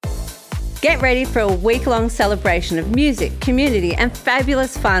Get ready for a week-long celebration of music, community and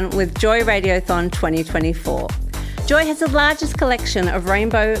fabulous fun with Joy Radiothon 2024. Joy has the largest collection of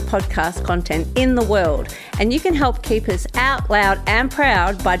rainbow podcast content in the world, and you can help keep us out loud and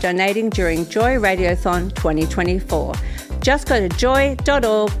proud by donating during Joy Radiothon 2024. Just go to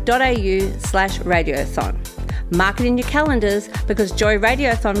joy.org.au/radiothon. Mark it in your calendars because Joy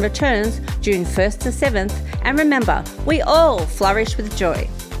Radiothon returns June 1st to 7th, and remember, we all flourish with joy.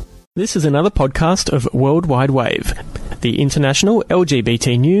 This is another podcast of World Wide Wave, the international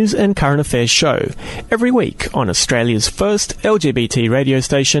LGBT news and current affairs show, every week on Australia's first LGBT radio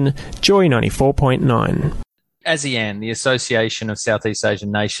station, Joy 94.9. ASEAN, the Association of Southeast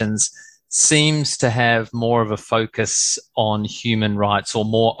Asian Nations, seems to have more of a focus on human rights, or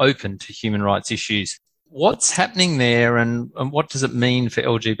more open to human rights issues. What's happening there, and what does it mean for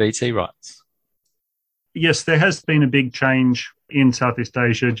LGBT rights? Yes, there has been a big change in Southeast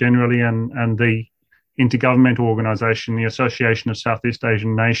Asia generally, and the intergovernmental organisation, the Association of Southeast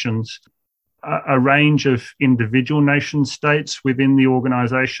Asian Nations. A range of individual nation states within the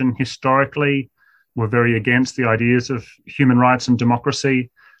organisation historically were very against the ideas of human rights and democracy.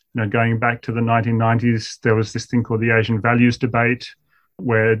 Going back to the 1990s, there was this thing called the Asian Values Debate,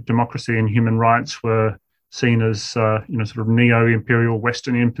 where democracy and human rights were seen as, sort of neo-imperial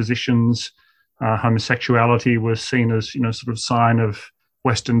Western impositions. Homosexuality was seen as, sort of sign of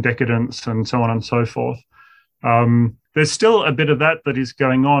Western decadence, and so on and so forth. There's still a bit of that is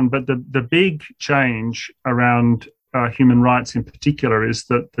going on, but the big change around human rights in particular is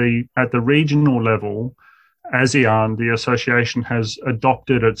that at the regional level, ASEAN, the association, has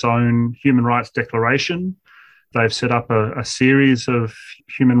adopted its own human rights declaration. They've set up a series of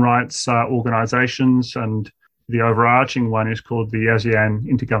human rights organisations, and the overarching one is called the ASEAN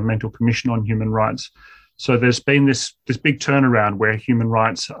Intergovernmental Commission on Human Rights. So there's been this big turnaround where human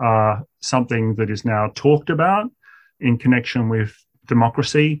rights are something that is now talked about in connection with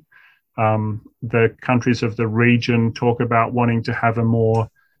democracy. The countries of the region talk about wanting to have a more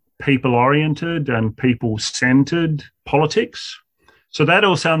people-oriented and people-centred politics. So that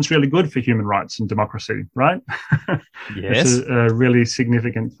all sounds really good for human rights and democracy, right? Yes. It's a really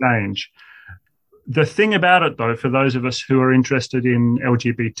significant change. The thing about it, though, for those of us who are interested in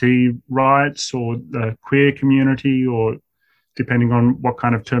LGBT rights or the queer community, or depending on what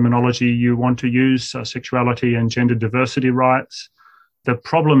kind of terminology you want to use, sexuality and gender diversity rights, the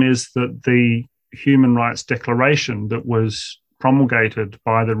problem is that the Human Rights Declaration that was promulgated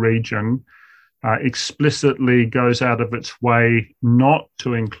by the region explicitly goes out of its way not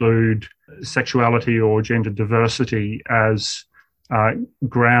to include sexuality or gender diversity as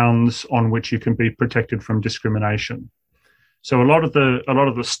grounds on which you can be protected from discrimination. So a lot of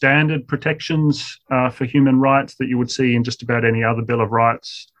the standard protections for human rights that you would see in just about any other Bill of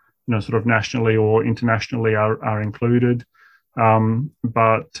Rights, sort of nationally or internationally, are included,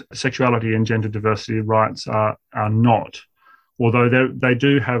 but sexuality and gender diversity rights are not. Although they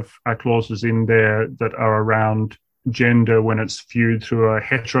do have clauses in there that are around gender when it's viewed through a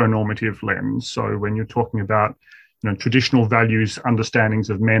heteronormative lens. So when you're talking about traditional values,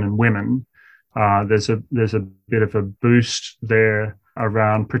 understandings of men and women, there's a bit of a boost there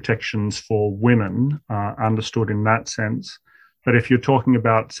around protections for women, understood in that sense. But if you're talking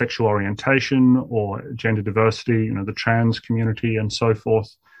about sexual orientation or gender diversity, the trans community and so forth,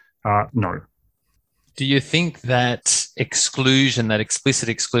 no. Do you think that exclusion, that explicit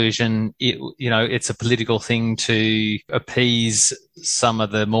exclusion, it's a political thing to appease some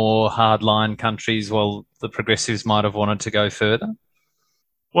of the more hardline countries while the progressives might have wanted to go further?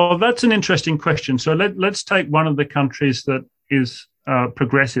 Well, that's an interesting question. So let's take one of the countries that is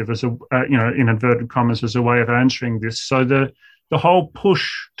progressive as a, in inverted commas, as a way of answering this. So the whole push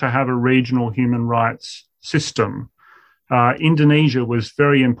to have a regional human rights system, Indonesia was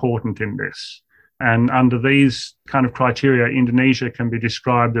very important in this. And under these kind of criteria, Indonesia can be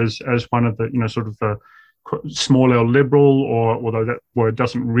described as one of the, sort of the small L liberal, or although that word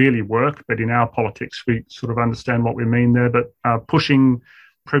doesn't really work, but in our politics, we sort of understand what we mean there, but pushing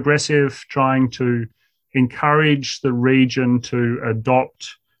progressive, trying to encourage the region to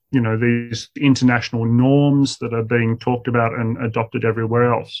adopt, these international norms that are being talked about and adopted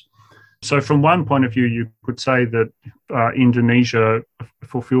everywhere else. So from one point of view, you could say that Indonesia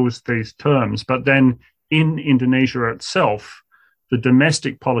fulfills these terms, but then in Indonesia itself, the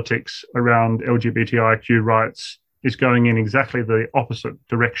domestic politics around LGBTIQ rights is going in exactly the opposite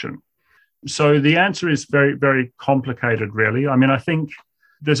direction. So the answer is very, very complicated, really. I mean, I think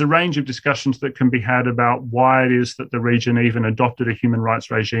there's a range of discussions that can be had about why it is that the region even adopted a human rights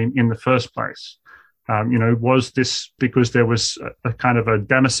regime in the first place. Was this because there was a kind of a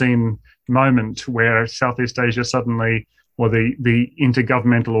Damascene moment where Southeast Asia suddenly, or the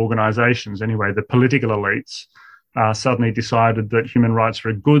intergovernmental organizations anyway, the political elites, suddenly decided that human rights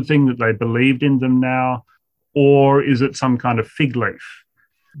were a good thing, that they believed in them now? Or is it some kind of fig leaf?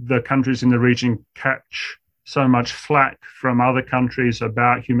 The countries in the region catch so much flack from other countries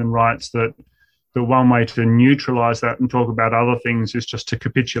about human rights that the one way to neutralize that and talk about other things is just to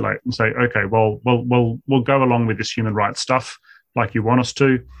capitulate and say, okay, well, we'll go along with this human rights stuff like you want us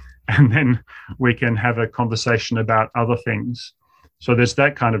to, and then we can have a conversation about other things. So there's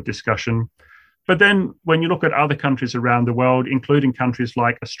that kind of discussion. But then when you look at other countries around the world, including countries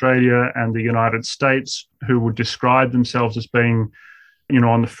like Australia and the United States, who would describe themselves as being,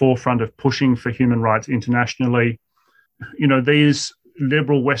 on the forefront of pushing for human rights internationally, these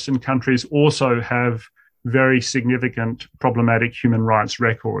liberal Western countries also have very significant problematic human rights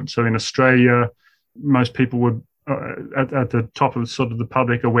records. So in Australia, most people would, at the top of sort of the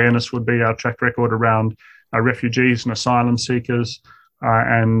public awareness, would be our track record around refugees and asylum seekers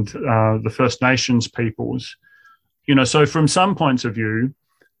and the First Nations peoples. So from some points of view,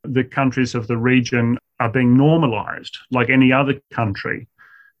 the countries of the region are being normalized like any other country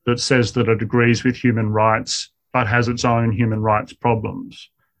that says that it agrees with human rights but has its own human rights problems.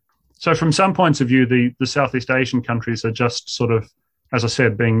 So from some points of view, the Southeast Asian countries are just sort of, as I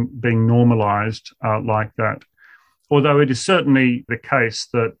said, being normalized like that. Although it is certainly the case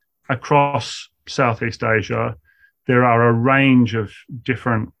that across Southeast Asia, there are a range of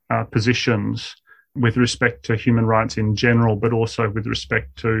different positions with respect to human rights in general, but also with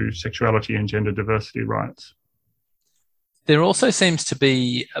respect to sexuality and gender diversity rights. There also seems to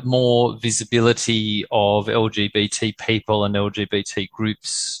be more visibility of LGBT people and LGBT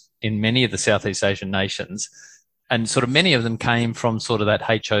groups in many of the Southeast Asian nations. And sort of many of them came from sort of that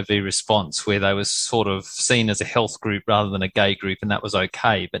HOV response where they were sort of seen as a health group rather than a gay group, and that was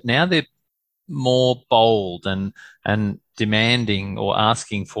okay. But now they're more bold and demanding or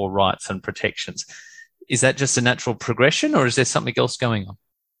asking for rights and protections. Is that just a natural progression, or is there something else going on?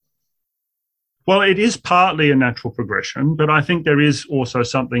 Well, it is partly a natural progression, but I think there is also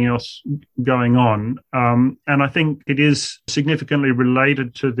something else going on. And I think it is significantly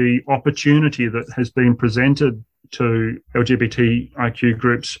related to the opportunity that has been presented to LGBTIQ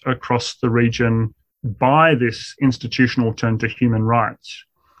groups across the region by this institutional turn to human rights.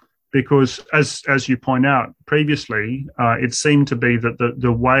 Because as you point out previously, it seemed to be that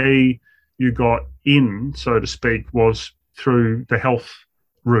the way you got in, so to speak, was through the health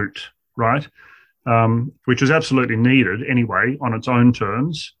route, right? Which was absolutely needed anyway on its own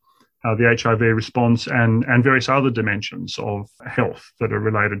terms, the HIV response and various other dimensions of health that are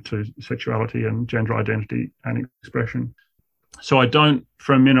related to sexuality and gender identity and expression. So I don't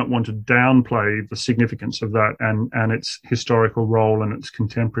for a minute want to downplay the significance of that and its historical role and its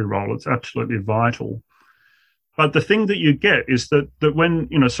contemporary role. It's absolutely vital. But the thing that you get is that when,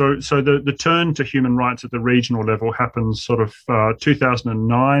 so the turn to human rights at the regional level happens sort of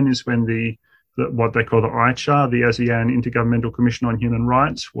 2009 is when what they call the AICHA, the ASEAN Intergovernmental Commission on Human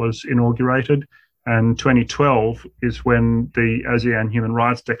Rights, was inaugurated. And 2012 is when the ASEAN Human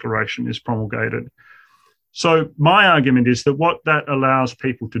Rights Declaration is promulgated. So my argument is that what that allows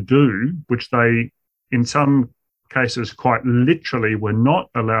people to do, which they in some cases quite literally were not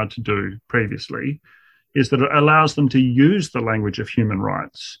allowed to do previously, is that it allows them to use the language of human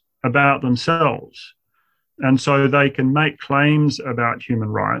rights about themselves. And so they can make claims about human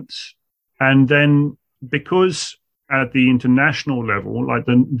rights. And then because at the international level, like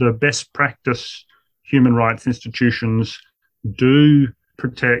the best practice human rights institutions do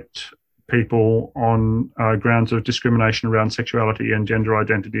protect people on grounds of discrimination around sexuality and gender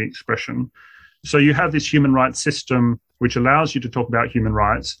identity expression. So you have this human rights system which allows you to talk about human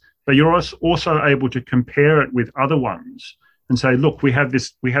rights, but you're also able to compare it with other ones and say, look, we have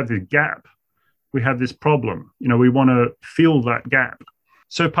this gap, we have this problem, we want to fill that gap.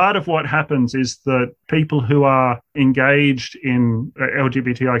 So part of what happens is that people who are engaged in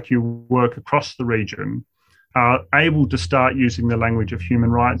LGBTIQ work across the region are able to start using the language of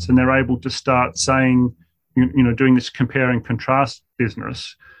human rights, and they're able to start saying, doing this compare and contrast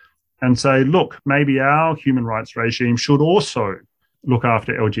business and say, look, maybe our human rights regime should also look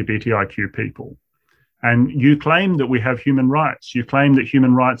after LGBTIQ people. And you claim that we have human rights. You claim that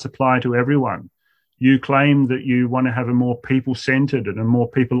human rights apply to everyone. You claim that you want to have a more people-centered and a more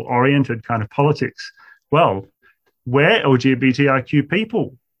people-oriented kind of politics. Well, we're LGBTIQ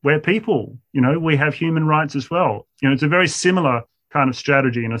people. We're people. We have human rights as well. It's a very similar kind of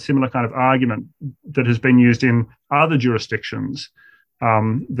strategy and a similar kind of argument that has been used in other jurisdictions.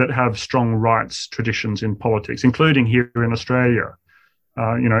 that have strong rights traditions in politics, including here in Australia.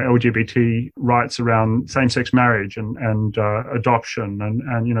 LGBT rights around same-sex marriage and adoption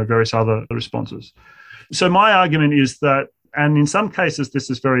and various other responses. So my argument is that, and in some cases this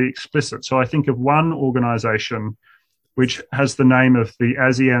is very explicit. So I think of one organisation which has the name of the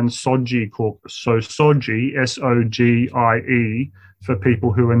ASEAN SOGIE Caucus. So SOGIE, SOGIE, for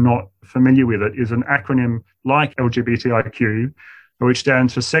people who are not familiar with it, is an acronym like LGBTIQ, which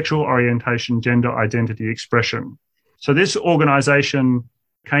stands for Sexual Orientation, Gender Identity, Expression. So this organisation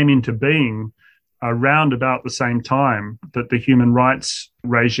came into being around about the same time that the human rights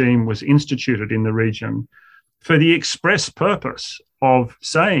regime was instituted in the region, for the express purpose of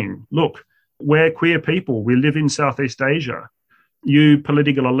saying, look, we're queer people, we live in Southeast Asia. You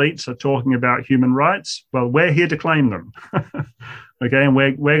political elites are talking about human rights. Well, we're here to claim them. Okay, and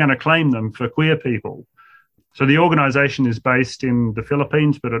we're going to claim them for queer people. So the organisation is based in the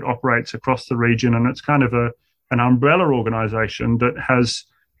Philippines, but it operates across the region, and it's kind of an umbrella organisation that has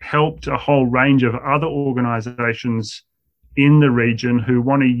helped a whole range of other organisations in the region who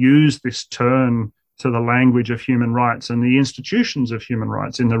want to use this turn to the language of human rights and the institutions of human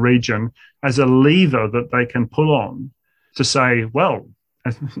rights in the region as a lever that they can pull on to say, well,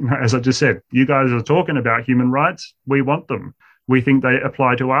 as I just said, you guys are talking about human rights. We want them. We think they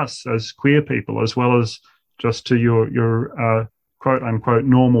apply to us as queer people as well as just to your quote unquote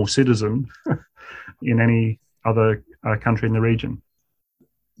normal citizen in any other country in the region.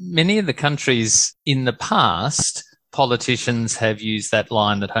 Many of the countries in the past, politicians have used that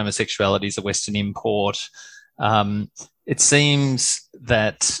line that homosexuality is a Western import. It seems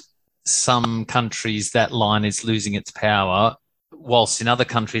that some countries that line is losing its power, whilst in other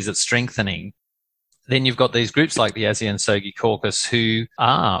countries it's strengthening. Then you've got these groups like the ASEAN SOGIE Caucus who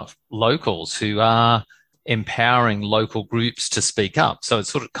are locals, who are empowering local groups to speak up. So it's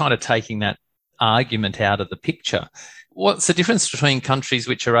sort of kind of taking that argument out of the picture. What's the difference between countries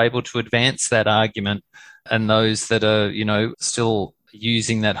which are able to advance that argument and those that are, still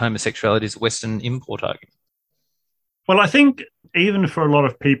using that homosexuality as a Western import argument? Well, I think even for a lot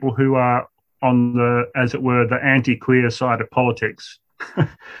of people who are on the, as it were, the anti-queer side of politics,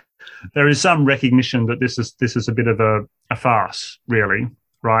 there is some recognition that this is a bit of a farce, really,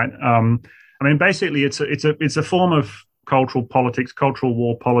 right? Basically, it's a form of cultural politics, cultural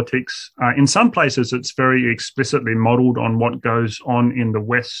war politics. In some places, it's very explicitly modelled on what goes on in the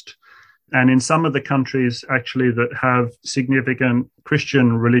West. And in some of the countries, actually, that have significant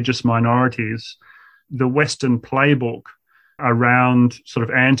Christian religious minorities, the Western playbook around sort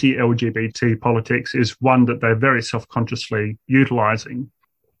of anti-LGBT politics is one that they're very self-consciously utilising.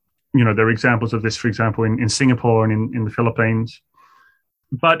 There are examples of this, for example, in Singapore and in the Philippines.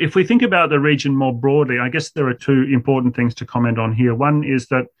 But if we think about the region more broadly, I guess there are two important things to comment on here. One is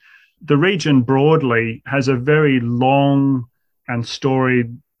that the region broadly has a very long and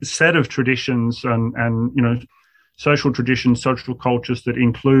storied set of traditions and social traditions, social cultures that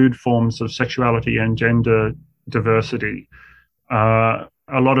include forms of sexuality and gender diversity. A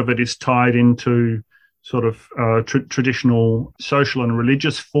lot of it is tied into sort of traditional social and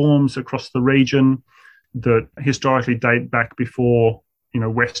religious forms across the region that historically date back before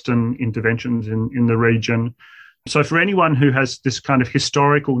Western interventions in the region. So for anyone who has this kind of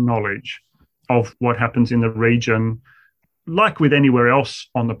historical knowledge of what happens in the region, like with anywhere else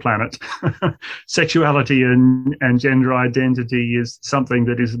on the planet, sexuality and gender identity is something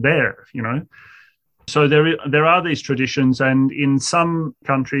that is there, So there are these traditions, and in some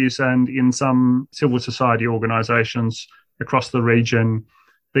countries and in some civil society organisations across the region,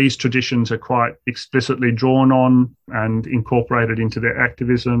 these traditions are quite explicitly drawn on and incorporated into their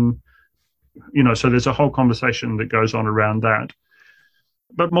activism. So there's a whole conversation that goes on around that.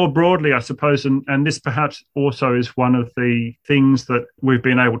 But more broadly, I suppose, and this perhaps also is one of the things that we've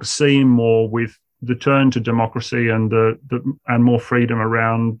been able to see more with the turn to democracy and and more freedom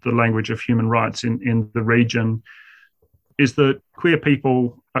around the language of human rights in the region, is that queer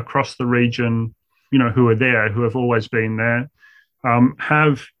people across the region, who are there, who have always been there,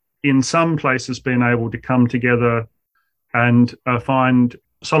 have in some places been able to come together and find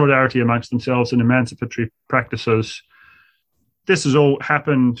solidarity amongst themselves and emancipatory practices. This has all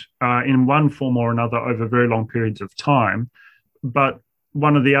happened in one form or another over very long periods of time. But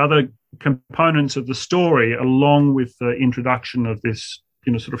one of the other components of the story, along with the introduction of this,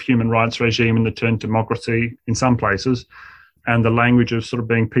 sort of human rights regime and the turn to democracy in some places, and the language of sort of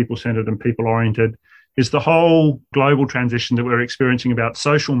being people-centered and people-oriented, is the whole global transition that we're experiencing about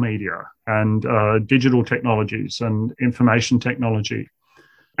social media and digital technologies and information technology.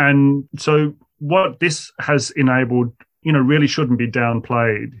 And so what this has enabled really shouldn't be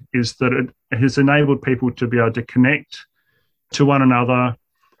downplayed is that it has enabled people to be able to connect to one another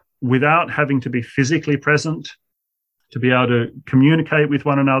without having to be physically present, to be able to communicate with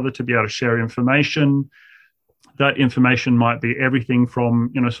one another, to be able to share information. That information might be everything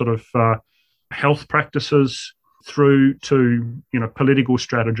from, health practices through to, political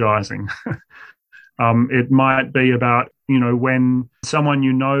strategizing. It might be about, when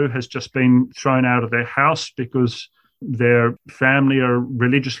someone has just been thrown out of their house because their family are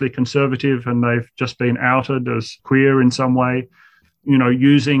religiously conservative and they've just been outed as queer in some way,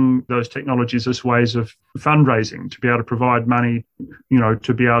 using those technologies as ways of fundraising to be able to provide money,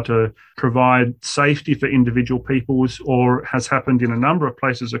 to be able to provide safety for individual peoples, or has happened in a number of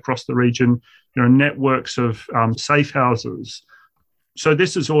places across the region, networks of safe houses. So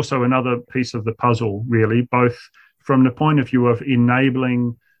this is also another piece of the puzzle, really, both from the point of view of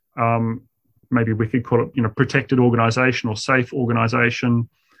enabling, maybe we could call it, protected organisation or safe organisation,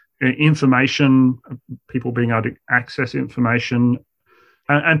 information, people being able to access information,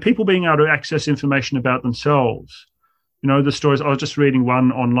 and people being able to access information about themselves. The stories, I was just reading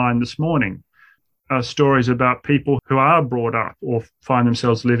one online this morning, stories about people who are brought up or find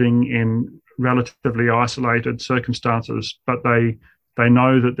themselves living in relatively isolated circumstances, but they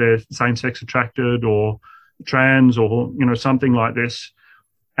know that they're same-sex attracted or trans or, something like this.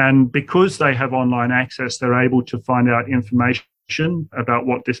 And because they have online access, they're able to find out information about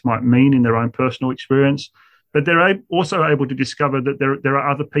what this might mean in their own personal experience. But they're also able to discover that there are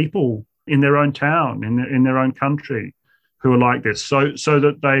other people in their own town, in their own country, who are like this, so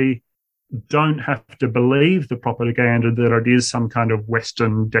that they don't have to believe the propaganda that it is some kind of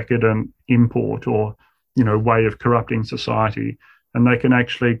Western decadent import or, way of corrupting society. And they can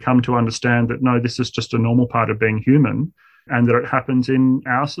actually come to understand that, no, this is just a normal part of being human, and that it happens in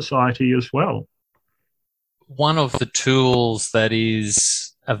our society as well. One of the tools that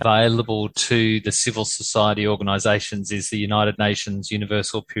is available to the civil society organisations is the United Nations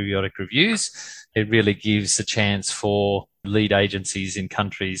Universal Periodic Reviews. It really gives a chance for lead agencies in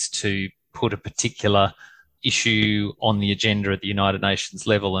countries to put a particular issue on the agenda at the United Nations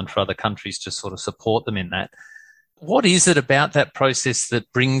level and for other countries to sort of support them in that. What is it about that process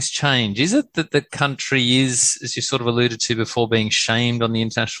that brings change? Is it that the country is, as you sort of alluded to before, being shamed on the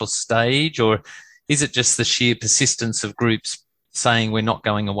international stage, or is it just the sheer persistence of groups saying we're not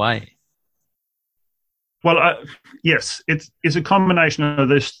going away? Well, yes, it's a combination of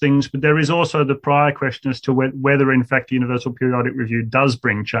those things, but there is also the prior question as to whether, in fact, the Universal Periodic Review does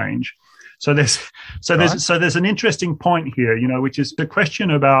bring change. So there's an interesting point here, which is the question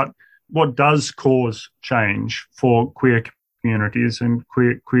about what does cause change for queer communities and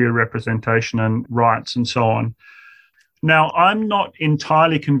queer representation and rights and so on. Now, I'm not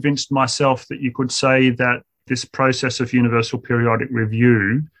entirely convinced myself that you could say that this process of Universal Periodic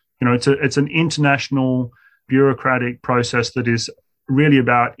Review, it's an international bureaucratic process that is really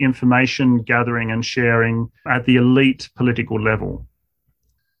about information gathering and sharing at the elite political level.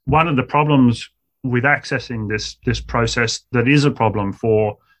 One of the problems with accessing this process that is a problem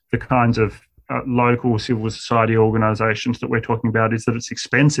for the kinds of local civil society organisations that we're talking about is that it's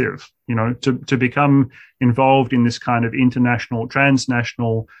expensive. To become involved in this kind of international,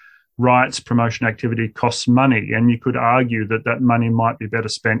 transnational rights promotion activity costs money, and you could argue that money might be better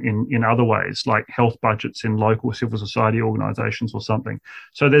spent in other ways, like health budgets in local civil society organisations or something.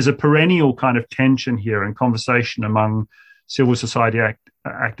 So there's a perennial kind of tension here and conversation among civil society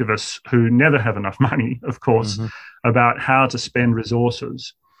activists who never have enough money, of course, about how to spend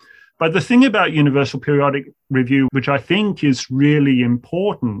resources. But the thing about Universal Periodic Review, which I think is really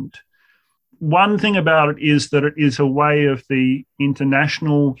important, one thing about it is that it is a way of the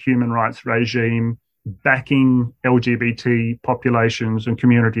international human rights regime backing LGBT populations and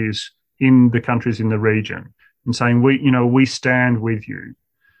communities in the countries in the region and saying, we stand with you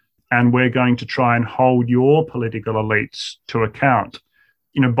and we're going to try and hold your political elites to account.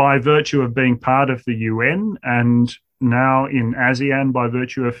 By virtue of being part of the UN and now in ASEAN, by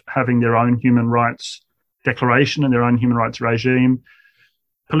virtue of having their own human rights declaration and their own human rights regime,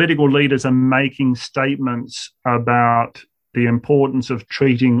 political leaders are making statements about the importance of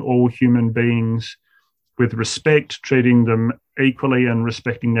treating all human beings with respect, treating them equally and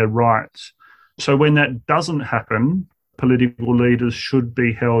respecting their rights. So when that doesn't happen, political leaders should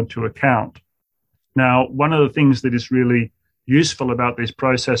be held to account. Now, one of the things that is really useful about these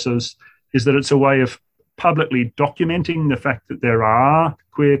processes is that it's a way of publicly documenting the fact that there are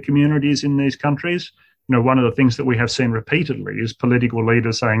queer communities in these countries. One of the things that we have seen repeatedly is political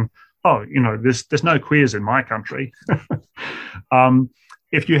leaders saying, there's no queers in my country.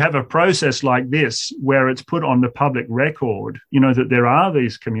 if you have a process like this where it's put on the public record, that there are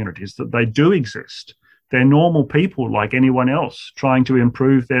these communities, that they do exist, they're normal people like anyone else trying to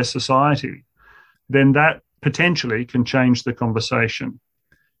improve their society, then that potentially can change the conversation.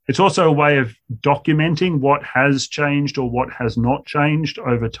 It's also a way of documenting what has changed or what has not changed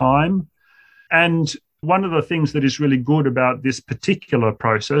over time. And one of the things that is really good about this particular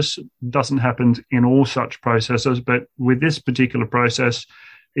process, doesn't happen in all such processes, but with this particular process,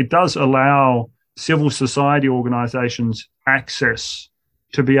 it does allow civil society organizations access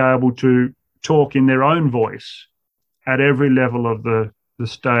to be able to talk in their own voice at every level of the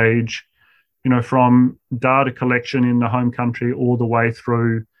stage, from data collection in the home country all the way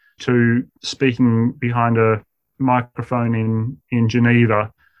through to speaking behind a microphone in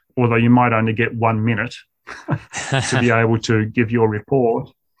Geneva, although you might only get 1 minute to be able to give your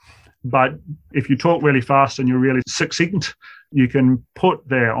report. But if you talk really fast and you're really succinct, you can put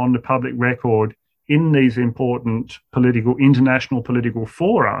there on the public record in these important international political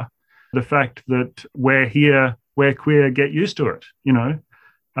fora, the fact that we're here, we're queer, get used to it,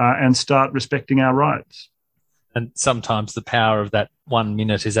 and start respecting our rights. And sometimes the power of that 1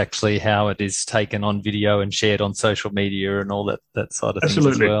 minute is actually how it is taken on video and shared on social media and all that side of things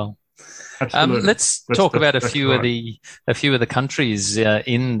as well. Absolutely. Let's talk about a few of the countries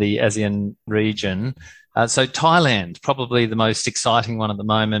in the ASEAN region. So Thailand, probably the most exciting one at the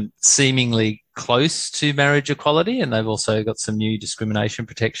moment, seemingly close to marriage equality, and they've also got some new discrimination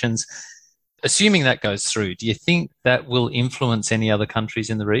protections. Assuming that goes through, do you think that will influence any other countries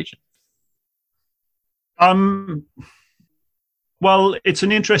in the region? Well, it's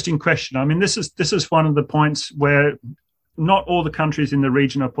an interesting question. I mean, this is one of the points where not all the countries in the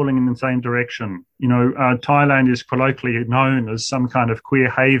region are pulling in the same direction. Thailand is colloquially known as some kind of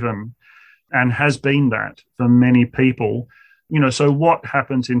queer haven and has been that for many people. So what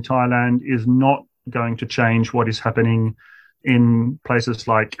happens in Thailand is not going to change what is happening in places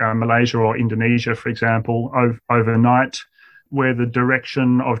like Malaysia or Indonesia, for example, overnight, where the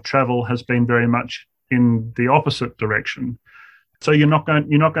direction of travel has been very much in the opposite direction. So you're not going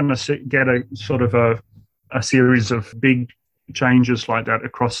to get a sort of a series of big changes like that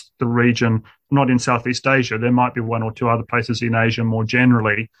across the region, not in Southeast Asia. There might be one or two other places in Asia more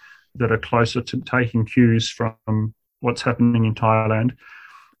generally that are closer to taking cues from what's happening in Thailand.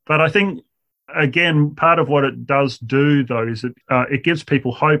 But I think, again, part of what it does do, though, is it gives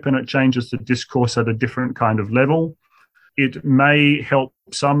people hope and it changes the discourse at a different kind of level. It may help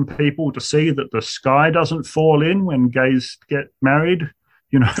some people to see that the sky doesn't fall in when gays get married,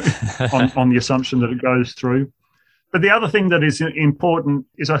 on the assumption that it goes through. But the other thing that is important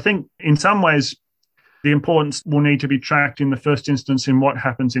is, I think, in some ways, the importance will need to be tracked in the first instance in what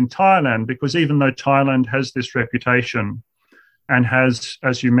happens in Thailand, because even though Thailand has this reputation and has,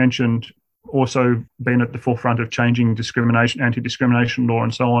 as you mentioned, also been at the forefront of changing anti-discrimination law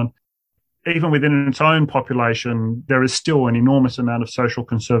and so on, even within its own population, there is still an enormous amount of social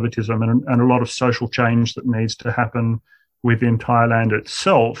conservatism and a lot of social change that needs to happen within Thailand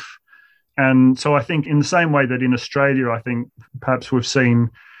itself. And so I think in the same way that in Australia, I think perhaps we've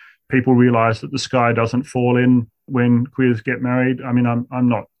seen people realise that the sky doesn't fall in when queers get married. I mean, I'm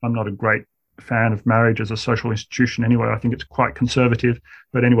not a great fan of marriage as a social institution anyway. I think it's quite conservative.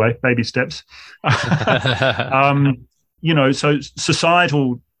 But anyway, baby steps. So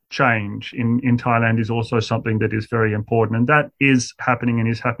societal change in Thailand is also something that is very important, and that is happening and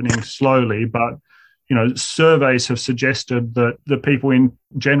is happening slowly. But surveys have suggested that the people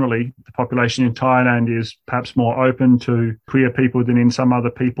generally the population in Thailand is perhaps more open to queer people than in some other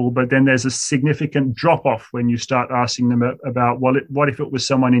people. But then there's a significant drop off when you start asking them about what if it was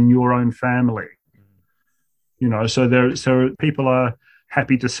someone in your own family. So people are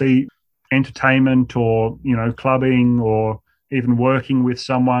happy to see entertainment or clubbing or even working with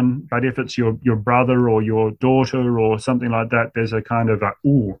someone, but if it's your brother or your daughter or something like that, there's a kind of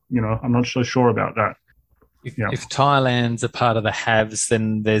I'm not so sure about that. If Thailand's a part of the haves,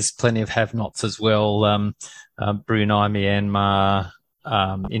 then there's plenty of have-nots as well. Brunei, Myanmar,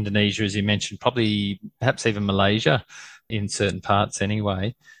 Indonesia, as you mentioned, probably perhaps even Malaysia in certain parts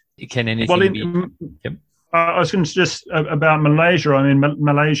anyway. Can anything I was going to just about Malaysia. I mean,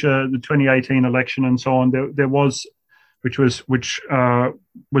 Malaysia, the 2018 election and so on, there was, which was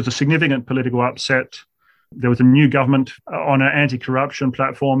a significant political upset. There was a new government on an anti-corruption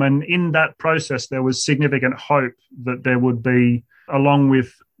platform. And in that process, there was significant hope that there would be, along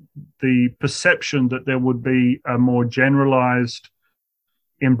with the perception that there would be a more generalized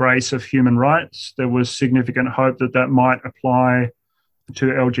embrace of human rights, there was significant hope that might apply to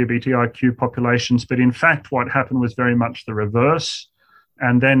LGBTIQ populations. But in fact, what happened was very much the reverse.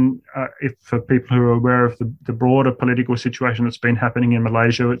 And then if for people who are aware of the broader political situation that's been happening in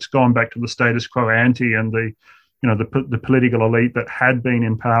Malaysia, it's gone back to the status quo ante, and the political elite that had been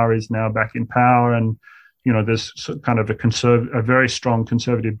in power is now back in power. And, there's kind of a very strong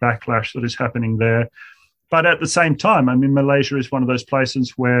conservative backlash that is happening there. But at the same time, I mean, Malaysia is one of those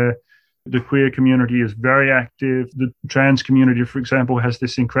places where the queer community is very active. The trans community, for example, has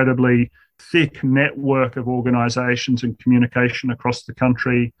this incredibly thick network of organisations and communication across the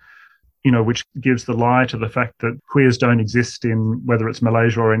country, which gives the lie to the fact that queers don't exist in whether it's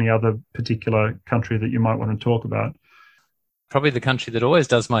Malaysia or any other particular country that you might want to talk about. Probably the country that always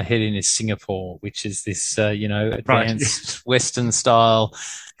does my head in is Singapore, which is this, advanced Western-style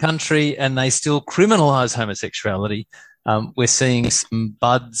country, and they still criminalise homosexuality. We're seeing some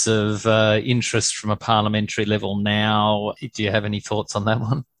buds of interest from a parliamentary level now. Do you have any thoughts on that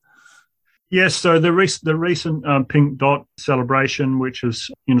one? Yes, so the recent Pink Dot celebration, which is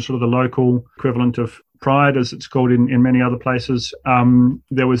sort of the local equivalent of Pride, as it's called in many other places,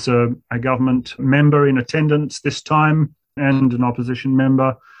 there was a government member in attendance this time and an opposition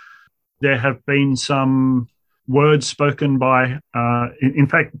member. There have been some words spoken by, in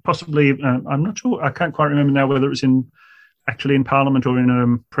fact, possibly, I'm not sure, I can't quite remember now whether it was actually in Parliament or in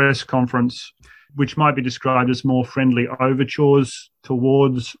a press conference, which might be described as more friendly overtures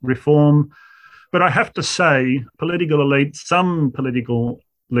towards reform. But I have to say, some political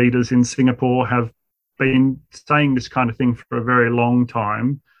leaders in Singapore have been saying this kind of thing for a very long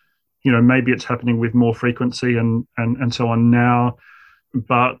time. Maybe it's happening with more frequency and so on now,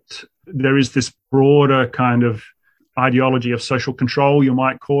 but there is this broader kind of ideology of social control, you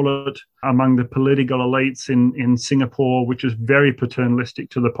might call it, among the political elites in Singapore, which is very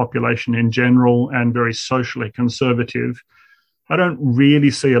paternalistic to the population in general and very socially conservative. I don't really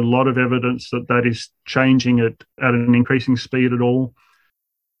see a lot of evidence that is changing at an increasing speed at all.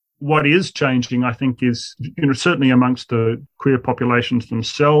 What is changing, I think, is certainly amongst the queer populations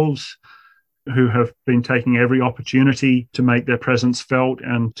themselves, who have been taking every opportunity to make their presence felt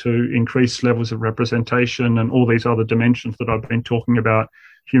and to increase levels of representation and all these other dimensions that I've been talking about,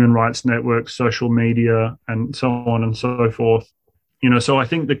 human rights networks, social media, and so on and so forth. So I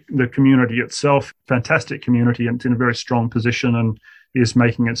think the community itself, fantastic community, and it's in a very strong position and is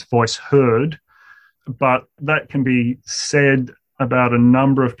making its voice heard. But that can be said about a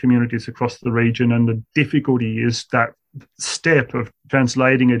number of communities across the region, and the difficulty is that step of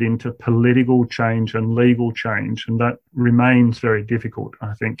translating it into political change and legal change, and that remains very difficult,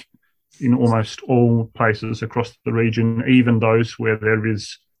 I think, in almost all places across the region, even those where there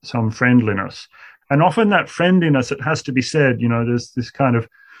is some friendliness. And often that friendliness, it has to be said, there's this kind of,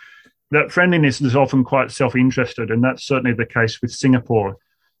 that friendliness is often quite self-interested, and that's certainly the case with Singapore.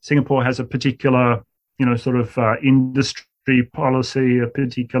 Singapore has a particular, industry policy, a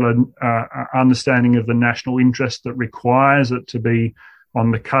particular understanding of the national interest that requires it to be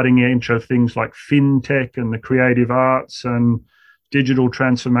on the cutting edge of things like fintech and the creative arts and digital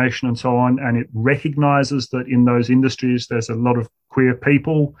transformation and so on. And it recognizes that in those industries, there's a lot of queer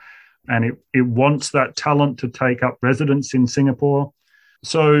people, and it wants that talent to take up residence in Singapore.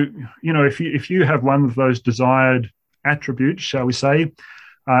 So, if you have one of those desired attributes, shall we say,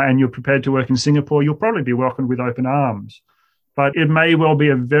 and you're prepared to work in Singapore, you'll probably be welcomed with open arms. But it may well be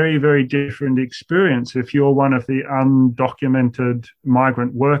a very, very different experience if you're one of the undocumented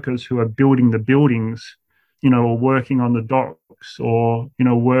migrant workers who are building the buildings, or working on the docks, or,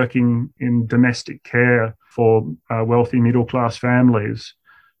 working in domestic care for wealthy middle-class families.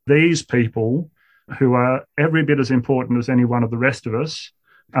 These people, who are every bit as important as any one of the rest of us,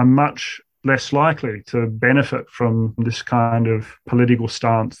 are much less likely to benefit from this kind of political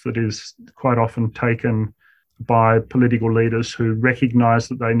stance that is quite often taken by political leaders who recognise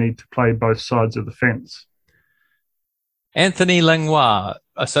that they need to play both sides of the fence. Anthony Langlois,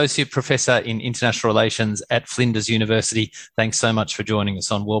 Associate Professor in International Relations at Flinders University. Thanks so much for joining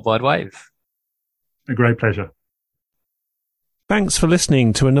us on Worldwide Wave. A great pleasure. Thanks for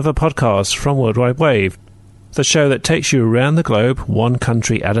listening to another podcast from Worldwide Wave, the show that takes you around the globe, one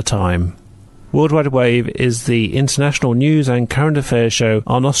country at a time. Worldwide Wave is the international news and current affairs show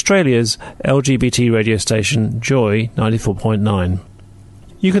on Australia's LGBT radio station Joy 94.9.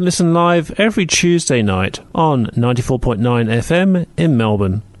 You can listen live every Tuesday night on 94.9 FM in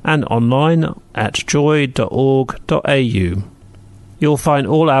Melbourne and online at joy.org.au. You'll find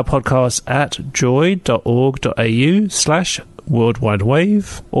all our podcasts at joy.org.au/Worldwide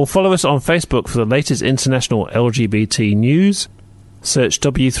Wave, or follow us on Facebook for the latest international LGBT news, Search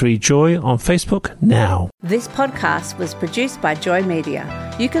W3Joy on Facebook now. This podcast was produced by Joy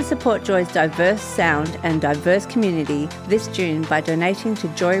Media. You can support Joy's diverse sound and diverse community this June by donating to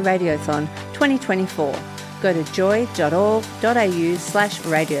Joy Radiothon 2024. Go to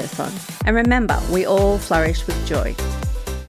joy.org.au/radiothon. And remember, we all flourish with joy.